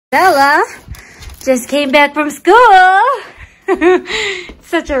Bella just came back from school.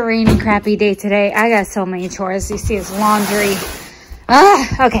 Such a rainy, crappy day today. I got so many chores. You see, it's laundry.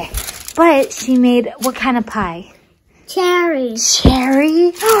 Okay. But she made what kind of pie? Cherry.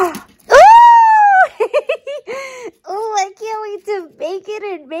 Cherry? Oh, I can't wait to bake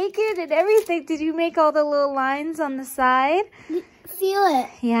it and everything. Did you make all the little lines on the side? Feel it.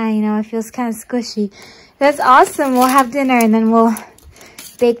 Yeah, you know, it feels kind of squishy. That's awesome. We'll have dinner and then we'll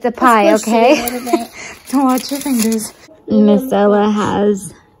bake the pie, okay? Don't watch your fingers. Miss Ella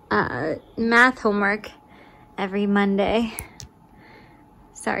has math homework every Monday.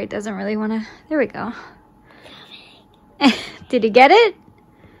 Sorry, doesn't really want to. There we go. Did you get it?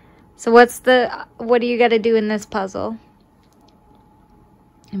 So what do you got to do in this puzzle?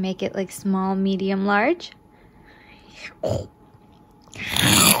 And make it like small, medium, large.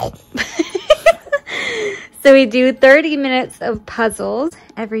 So we do 30 minutes of puzzles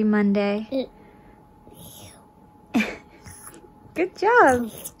every Monday. Good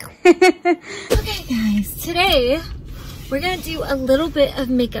job. Okay guys, today we're gonna do a little bit of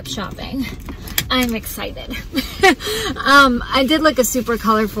makeup shopping. I'm excited. I did like a super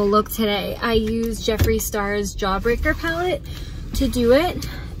colorful look today. I used Jeffree Star's Jawbreaker palette to do it,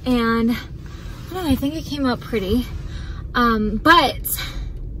 and I don't know, I think it came out pretty. But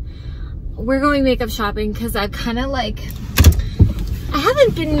we're going makeup shopping because I've kind of like, I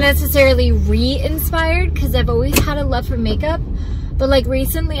haven't been necessarily re-inspired because I've always had a love for makeup, but like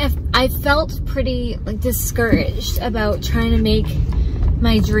recently I felt pretty like discouraged about trying to make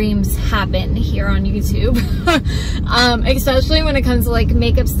my dreams happen here on YouTube. Especially when it comes to like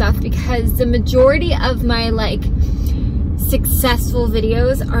makeup stuff, because the majority of my like successful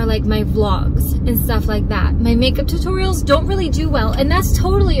videos are like my vlogs and stuff like that. My makeup tutorials don't really do well, and that's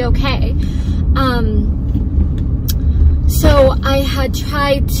totally okay. So I had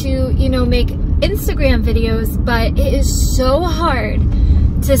tried to, you know, make Instagram videos, but it is so hard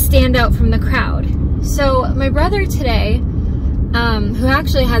to stand out from the crowd. So my brother today, who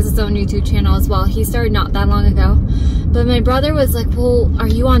actually has his own YouTube channel as well, he started not that long ago, but my brother was like, well, are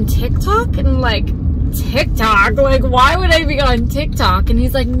you on TikTok? And I'm like, TikTok? Like, why would I be on TikTok? And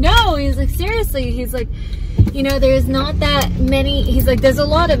he's like, no. He's like, seriously. He's like, you know, there's not that many. He's like, there's a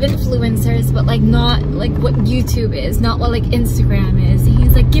lot of influencers, but like not like what YouTube is, not what like Instagram is. And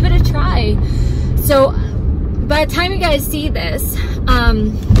he's like, give it a try. So by the time you guys see this, I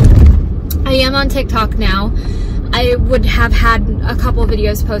am on TikTok now. I would have had a couple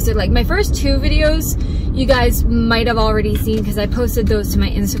videos posted. Like my first 2 videos you guys might have already seen because I posted those to my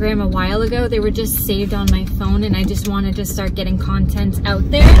Instagram a while ago. They were just saved on my phone and I just wanted to start getting content out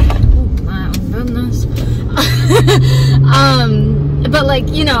there. Oh my goodness. But like,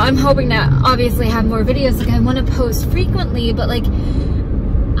 you know, I'm hoping to obviously have more videos. Like I want to post frequently, but like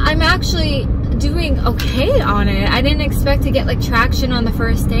I'm actually doing okay on it. I didn't expect to get like traction on the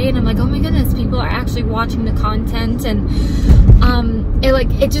first day, and I'm like, oh my goodness, people are actually watching the content. And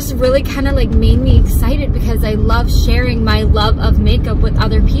it just really kind of like made me excited because I love sharing my love of makeup with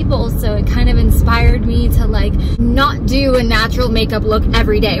other people. So it kind of inspired me to like not do a natural makeup look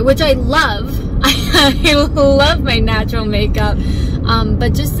every day, which I love. I love my natural makeup.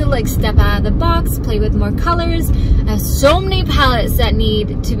 But just to like step out of the box, play with more colors. I have so many palettes that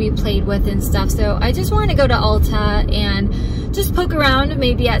need to be played with and stuff. So I just want to go to Ulta and just poke around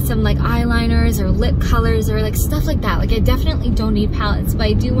maybe at some like eyeliners or lip colors or like stuff like that. Like I definitely don't need palettes, but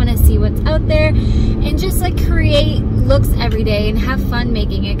I do want to see what's out there and just like create looks every day and have fun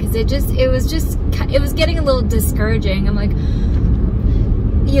making it, because it was getting a little discouraging. I'm like,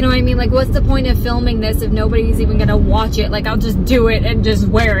 you know what I mean? Like, what's the point of filming this if nobody's even gonna watch it? Like, I'll just do it and just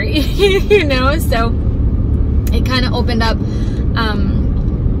wear it, you know? So it kind of opened up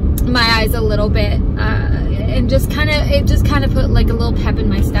my eyes a little bit, and it just kind of put like a little pep in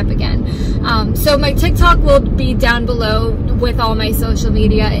my step again. So my TikTok will be down below with all my social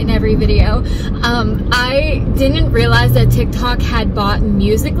media in every video. I didn't realize that TikTok had bought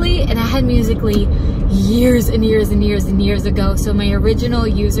Musical.ly, and I had Musical.ly years and years and years and years ago. So my original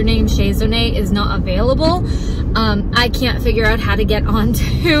username, Shayzoeslay, is not available. I can't figure out how to get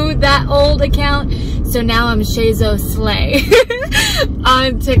onto that old account. So now I'm Shayzoeslay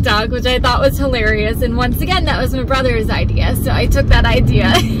on TikTok, which I thought was hilarious. And once again, that was my brother's idea. So I took that idea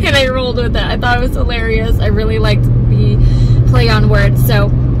and I rolled with it. I thought it was hilarious. I really liked the play on words. So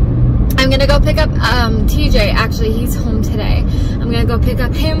I'm gonna go pick up TJ. Actually, he's home today. I'm gonna go pick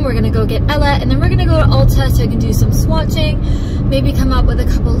up him. We're gonna go get Ella, and then we're gonna go to Ulta so I can do some swatching, maybe come up with a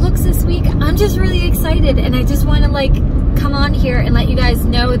couple looks this week. I'm just really excited, and I just want to like come on here and let you guys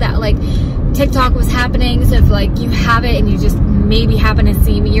know that like TikTok was happening. So if like you have it and you just maybe happen to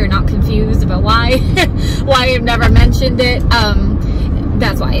see me, you're but why why I've never mentioned it,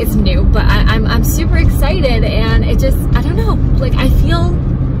 that's why it's new. But I'm super excited, and it just, I don't know, like I feel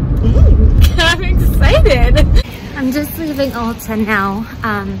I'm excited. I'm just leaving Ulta now.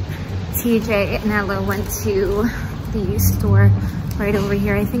 TJ and Ella went to the store right over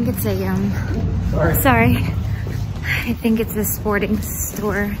here. I think it's a sorry, I think it's a sporting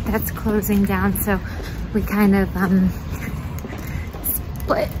store that's closing down, so we kind of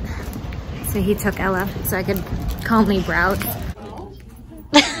split. So he took Ella so I could calmly browse.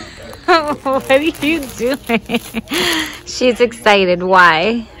 What are you doing? She's excited.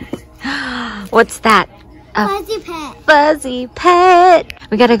 Why? What's that? A Fuzzy pet. Fuzzy pet.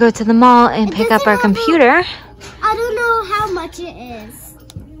 We gotta go to the mall and pick up our computer. I don't know how much it is.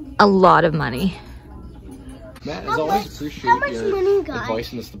 A lot of money. Matt, as always, appreciate your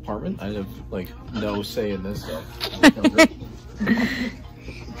advice in this department. I have like no say in this, so.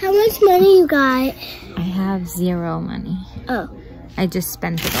 How much money you got? I have zero money. Oh. I just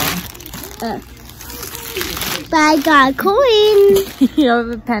spent it all. But I got a coin. You have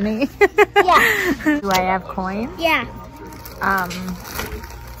a penny? Yeah. Do I have coins? Yeah.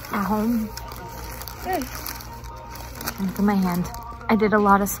 At home. Good. Look at my hand. I did a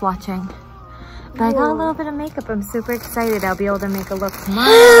lot of swatching. But I got a little bit of makeup. I'm super excited. I'll be able to make a look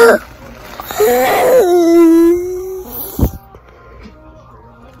tomorrow.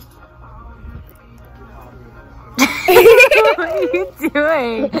 What are you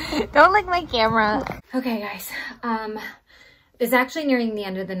doing? Don't lick my camera. Okay, guys. It's actually nearing the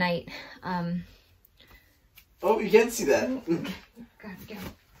end of the night. Oh, you can't see that. God,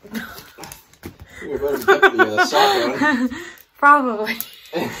 You're better put the sock on. Probably.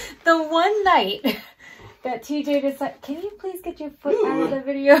 The one night that TJ decided, can you please get your foot out of the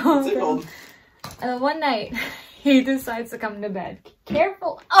video? One night he decides to come to bed.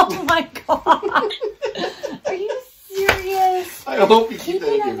 Careful. Oh my god. Are you serious? I hope you keep that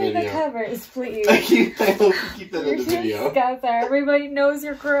in it your under video. The covers, please. I hope you keep that in the video. Disgusting. Everybody knows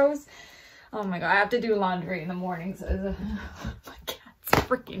you're gross. Oh my god, I have to do laundry in the morning, so my cat's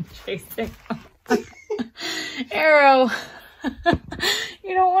freaking chasing. Arrow.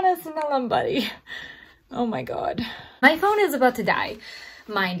 You don't want to smell him, buddy. Oh my god. My phone is about to die,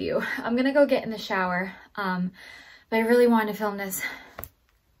 mind you. I'm gonna go get in the shower. But I really want to film this.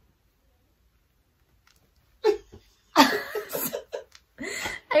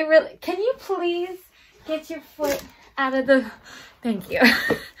 Can you please get your foot out of the, thank you.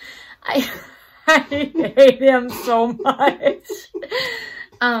 I hate him so much.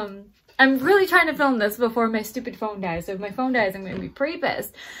 I'm really trying to film this before my stupid phone dies. So if my phone dies, I'm going to be pretty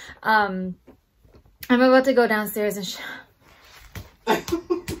pissed. I'm about to go downstairs and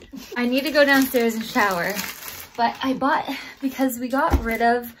I need to go downstairs and shower. But I bought, because we got rid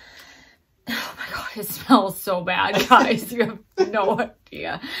of, oh my god, it smells so bad, guys. You have no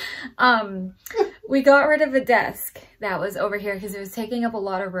idea. We got rid of a desk that was over here because it was taking up a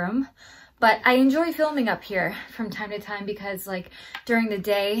lot of room. But I enjoy filming up here from time to time because, like, during the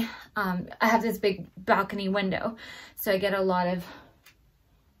day, I have this big balcony window. So I get a lot of...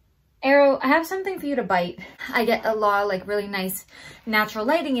 Arrow, I have something for you to bite. I get a lot of, like, really nice natural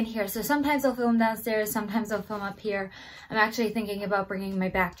lighting in here. So sometimes I'll film downstairs, sometimes I'll film up here. I'm actually thinking about bringing my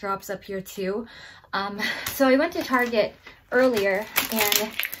backdrops up here too. So I went to Target earlier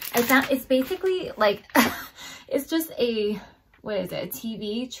and I found it's basically like, it's just a, what is it, a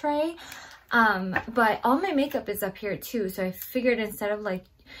TV tray. But all my makeup is up here too. So I figured instead of like,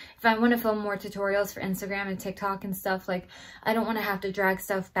 if I want to film more tutorials for Instagram and TikTok and stuff, like I don't want to have to drag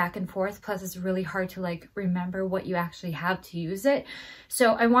stuff back and forth. Plus it's really hard to like remember what you actually have to use it.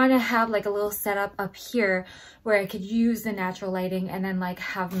 So I want to have like a little setup up here where I could use the natural lighting and then like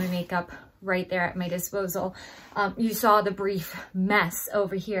have my makeup right there at my disposal. You saw the brief mess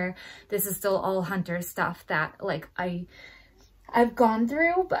over here. This is still all Hunter stuff that like I've gone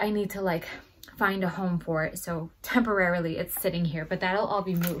through, but I need to like find a home for it. So temporarily it's sitting here, but that'll all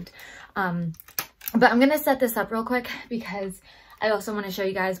be moved. But I'm gonna set this up real quick because I also want to show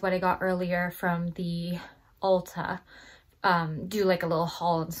you guys what I got earlier from the Ulta. Do like a little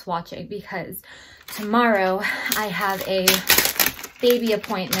haul and swatching because tomorrow I have a baby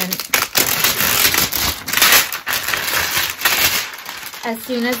appointment. As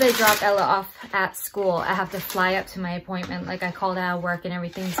soon as I drop Ella off at school, I have to fly up to my appointment. Like I called out of work and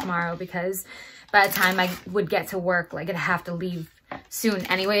everything tomorrow because by the time I would get to work, like I'd have to leave soon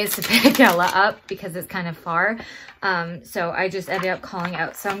anyways to pick Ella up because it's kind of far. So I just ended up calling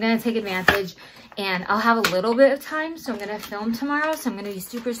out. So I'm going to take advantage, and I'll have a little bit of time. So I'm going to film tomorrow. So I'm going to be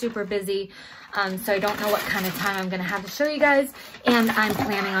super, super busy. So I don't know what kind of time I'm going to have to show you guys. And I'm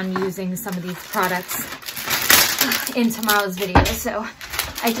planning on using some of these products in tomorrow's video. So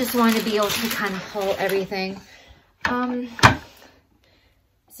I just want to be able to kind of haul everything.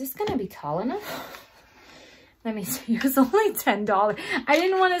 Is this going to be tall enough? Let me see. It was only $10. I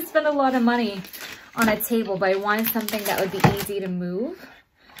didn't want to spend a lot of money on a table, but I wanted something that would be easy to move.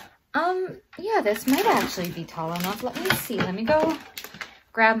 Yeah, this might actually be tall enough. Let me see. Let me go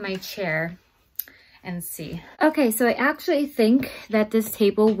grab my chair and see. Okay, so I actually think that this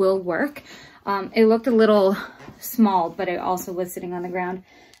table will work. It looked a little small, but it also was sitting on the ground.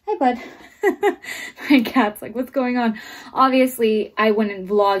 Hi, bud. My cat's like, what's going on? Obviously, I wouldn't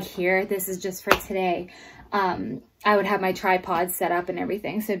vlog here. This is just for today. I would have my tripod set up and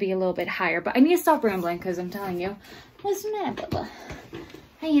everything, so it'd be a little bit higher. But I need to stop rambling because I'm telling you. What's the matter, Bella?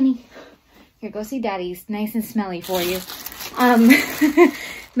 Hi, Annie. Here, go see Daddy. He's nice and smelly for you.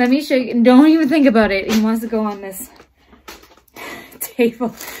 Let me show you. Don't even think about it. He wants to go on this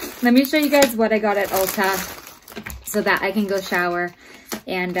table. Let me show you guys what I got at Ulta so that I can go shower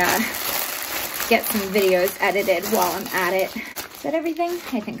and get some videos edited while I'm at it. Is that everything?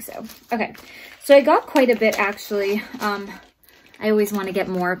 I think so. Okay. So I got quite a bit, actually. I always want to get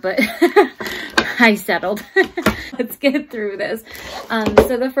more, but I settled. Let's get through this.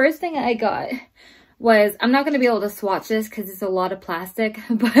 So the first thing I got was, I'm not going to be able to swatch this because it's a lot of plastic,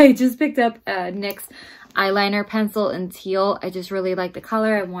 but I just picked up NYX eyeliner pencil in teal. I just really like the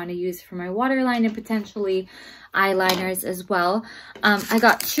color. I want to use for my waterline and potentially eyeliners as well. I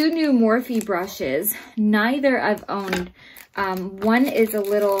got 2 new Morphe brushes. Neither I've owned. One is a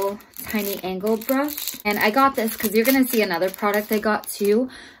little tiny angled brush, and I got this because you're going to see another product I got too,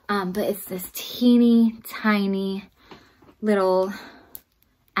 but it's this teeny tiny little,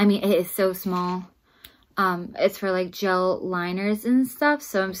 I mean, it is so small. It's for like gel liners and stuff,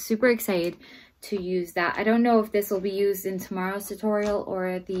 so I'm super excited to use that. I don't know if this will be used in tomorrow's tutorial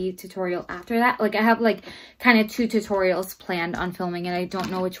or the tutorial after that. Like, I have like kind of 2 tutorials planned on filming, and I don't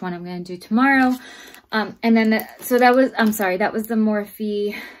know which one I'm going to do tomorrow. And then, so that was, I'm sorry, that was the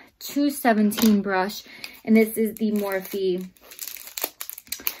Morphe 217 brush. And this is the Morphe,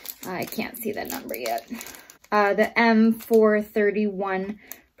 I can't see the number yet. The M431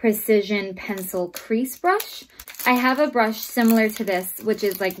 Precision Pencil Crease Brush. I have a brush similar to this, which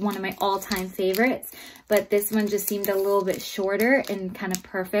is like one of my all-time favorites, but this one just seemed a little bit shorter and kind of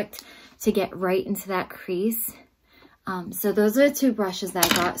perfect to get right into that crease. So those are the 2 brushes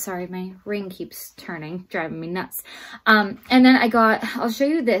that I got. Sorry, my ring keeps turning, driving me nuts. And then I got, I'll show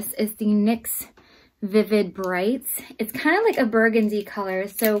you this, it's the NYX Vivid Brights. It's kind of like a burgundy color.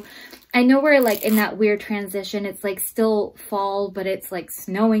 So I know we're like in that weird transition. It's like still fall, but it's like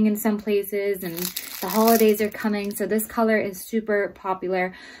snowing in some places and the holidays are coming. So this color is super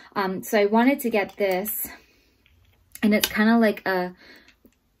popular. So I wanted to get this, and it's kind of like a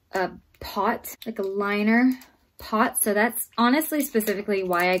pot, like a liner pot. So that's honestly specifically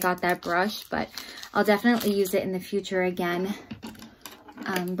why I got that brush, but I'll definitely use it in the future again.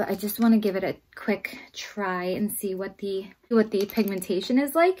 But I just want to give it a quick try and see what the pigmentation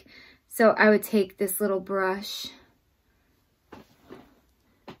is like. So I would take this little brush.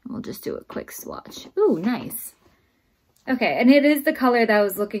 We'll just do a quick swatch. Ooh, nice. Okay, and it is the color that I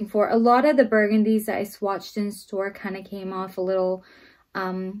was looking for. A lot of the burgundies that I swatched in store kind of came off a little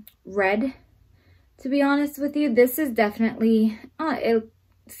red, to be honest with you. This is definitely, it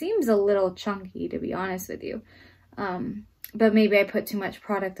seems a little chunky, to be honest with you. But maybe I put too much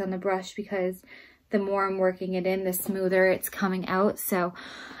product on the brush because the more I'm working it in, the smoother it's coming out. So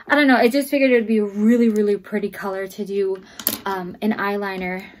I don't know. I just figured it would be a really, really pretty color to do an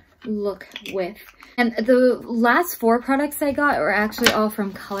eyeliner look with. And the last 4 products I got are actually all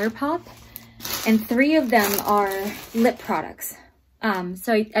from ColourPop, and 3 of them are lip products.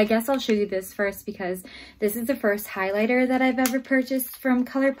 So I guess I'll show you this first because this is the first highlighter that I've ever purchased from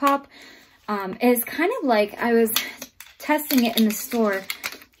ColourPop. It's kind of like, I was testing it in the store,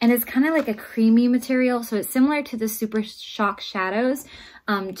 and it's kind of like a creamy material. So it's similar to the Super Shock Shadows,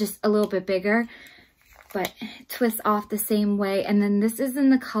 just a little bit bigger, but it twists off the same way. And then this is in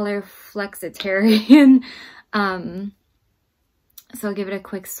the color Flexitarian. So I'll give it a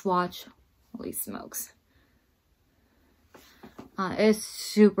quick swatch. Holy smokes. It's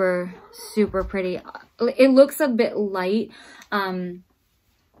super, super pretty. It looks a bit light. And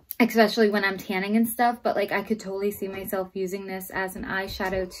especially when I'm tanning and stuff, but like I could totally see myself using this as an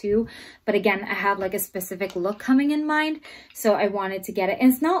eyeshadow too. But again, I have like a specific look coming in mind, so I wanted to get it.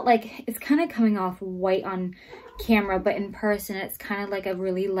 And it's not like, it's kind of coming off white on camera, but in person it's kind of like a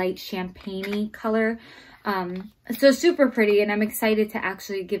really light champagne-y color. So super pretty, and I'm excited to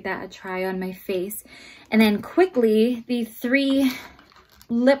actually give that a try on my face. And then quickly, the 3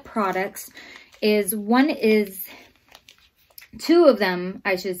 lip products is, two of them,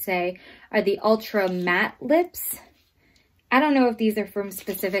 I should say, are the Ultra Matte Lips. I don't know if these are from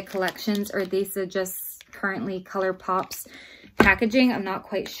specific collections or these are just currently ColourPop's packaging. I'm not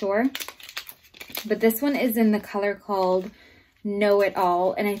quite sure. But this one is in the color called Know It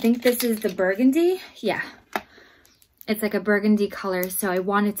All. And I think this is the burgundy. Yeah. It's like a burgundy color. So I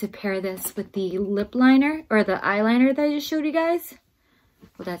wanted to pair this with the lip liner or the eyeliner that I just showed you guys.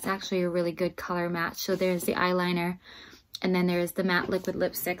 Well, that's actually a really good color match. So there's the eyeliner. And then there's the matte liquid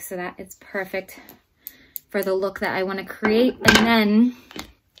lipstick, so that it's perfect for the look that I want to create. And then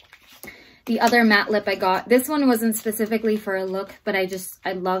the other matte lip I got, this one wasn't specifically for a look, but I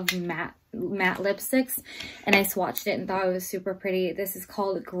love matte lipsticks, and I swatched it and thought it was super pretty. This is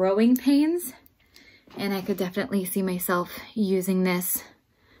called Growing Pains, and I could definitely see myself using this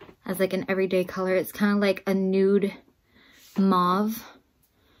as like an everyday color. It's kind of like a nude mauve.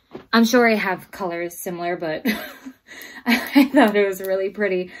 I'm sure I have colors similar, but I thought it was really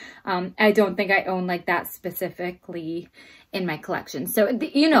pretty. I don't think I own like that specifically in my collection. So,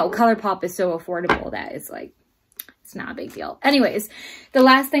 you know, ColourPop is so affordable that it's like, it's not a big deal. Anyways, the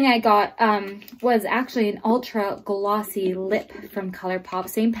last thing I got was actually an ultra glossy lip from ColourPop.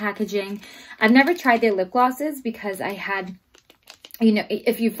 Same packaging. I've never tried their lip glosses because I had, you know,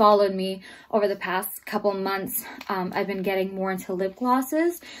 if you followed me over the past couple months, I've been getting more into lip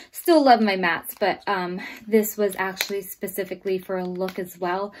glosses. Still love my mattes, but this was actually specifically for a look as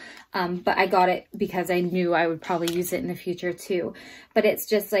well. But I got it because I knew I would probably use it in the future too. But it's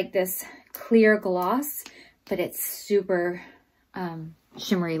just like this clear gloss, but it's super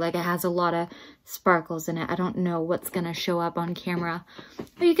shimmery. Like it has a lot of sparkles in it. I don't know what's gonna show up on camera,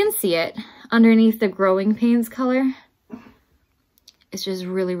 but you can see it underneath the Growing Pains color. It's just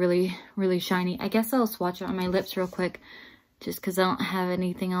really, really, really shiny. I guess I'll swatch it on my lips real quick just because I don't have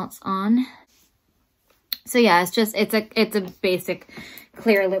anything else on. So yeah, it's a basic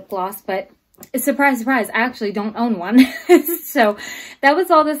clear lip gloss, but surprise, surprise, I actually don't own one. So that was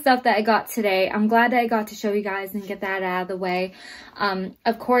all the stuff that I got today. I'm glad that I got to show you guys and get that out of the way.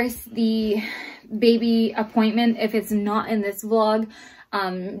 Of course, the baby appointment, if it's not in this vlog,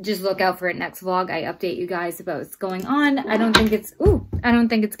 just look out for it next vlog. I update you guys about what's going on. I don't think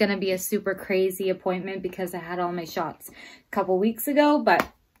it's gonna be a super crazy appointment because I had all my shots a couple weeks ago, but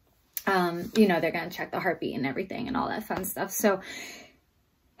you know, they're gonna check the heartbeat and everything and all that fun stuff. So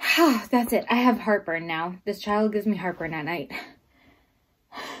that's it. I have heartburn now. This child gives me heartburn at night.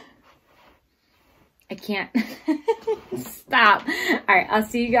 I can't stop. All right,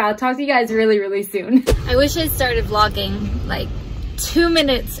 I'll talk to you guys really, really soon. I wish I started vlogging like 2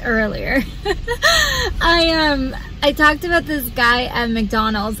 minutes earlier. I talked about this guy at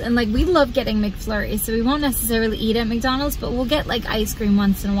McDonald's, and like we love getting McFlurries, so we won't necessarily eat at McDonald's, but we'll get like ice cream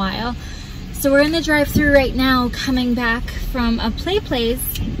once in a while. So we're in the drive-thru right now, coming back from a play place.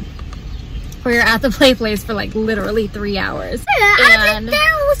 We were at the play place for like literally 3 hours. Yeah, I've been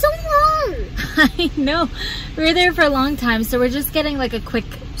there so long. I know, we were there for a long time, so we're just getting like a quick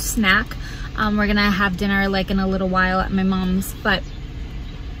snack. We're gonna have dinner like in a little while at my mom's, but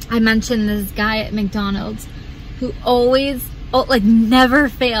I mentioned this guy at McDonald's who always, like never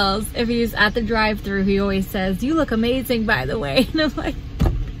fails. If he's at the drive-thru, he always says, "You look amazing, by the way." And I'm like,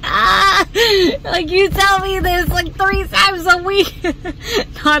 ah, like you tell me this like 3 times a week.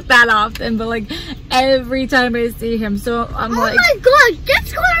 Not that often, but like every time I see him. So I'm like, oh my god,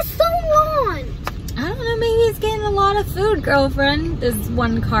 this car is so long. I don't know, maybe he's getting a lot of food, girlfriend. There's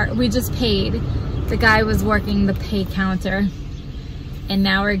one cart, we just paid. The guy was working the pay counter. And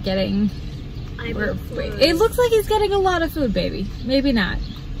now we're getting, it looks like he's getting a lot of food, baby. Maybe not.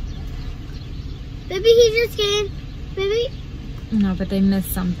 Maybe he's just getting, maybe. No, but they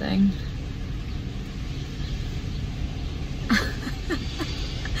missed something.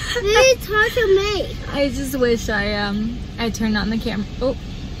 Maybe it's hard to make. I just wish I turned on the camera. Oh.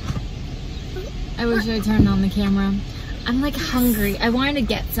 I wish I turned on the camera. I'm like hungry. I wanted to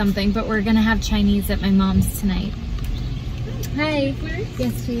get something, but we're gonna have Chinese at my mom's tonight. Hi.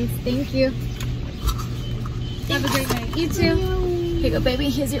 Yes, please. Thank you. Have a great night. You too. Here you go, baby.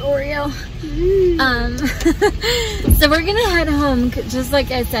 Here's your Oreo. So we're gonna head home. Just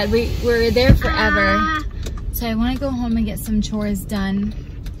like I said, we're there forever. So I want to go home and get some chores done.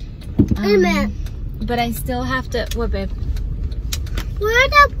 Amen. But I still have to. What, babe? We're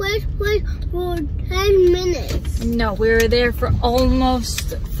at that place for 10 minutes. No, we were there for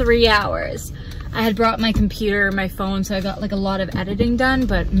almost 3 hours. I had brought my computer, my phone, so I got like a lot of editing done,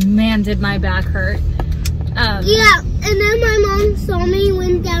 but man, did my back hurt. Yeah, and then my mom saw me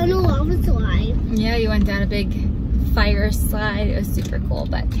went down a lava slide. Yeah, you went down a big fire slide. It was super cool,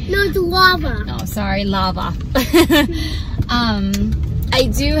 but... No, it's lava. Oh, sorry, lava. I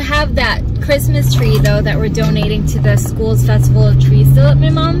do have that Christmas tree, though, that we're donating to the school's Festival of Trees still at my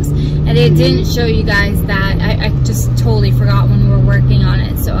mom's, and I didn't show you guys that. I just totally forgot when we were working on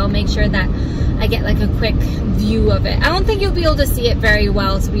it, so I'll make sure that I get like a quick view of it. I don't think you'll be able to see it very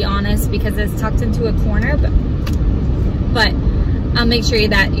well, to be honest, because it's tucked into a corner, but I'll make sure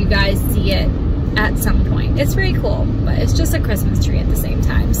that you guys see it at some point. It's very cool, but it's just a Christmas tree at the same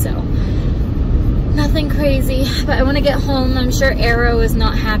time, so nothing crazy. But I want to get home. I'm sure Arrow is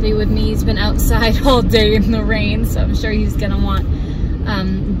not happy with me. He's been outside all day in the rain, so I'm sure he's gonna want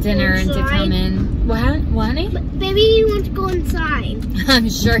dinner and to come in. What, honey? Baby, you want to go inside. I'm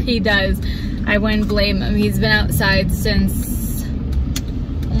sure he does. I wouldn't blame him. He's been outside since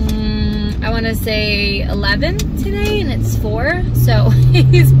I want to say 11 today, and it's 4, so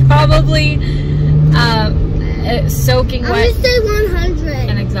he's probably soaking wet. I'm gonna say 100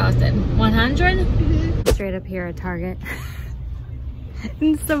 and exhausted. 100? Mm-hmm. Straight up here at Target,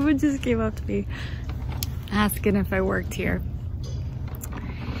 and someone just came up to me asking if I worked here.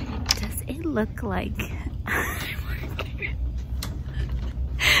 Does it look like I'm working?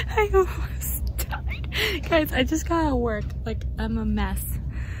 I almost died. Guys, I just got out of work. Like, I'm a mess.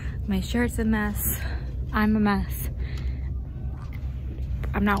 My shirt's a mess. I'm a mess.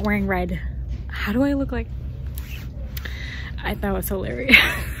 I'm not wearing red. How do I look like? I thought it was hilarious.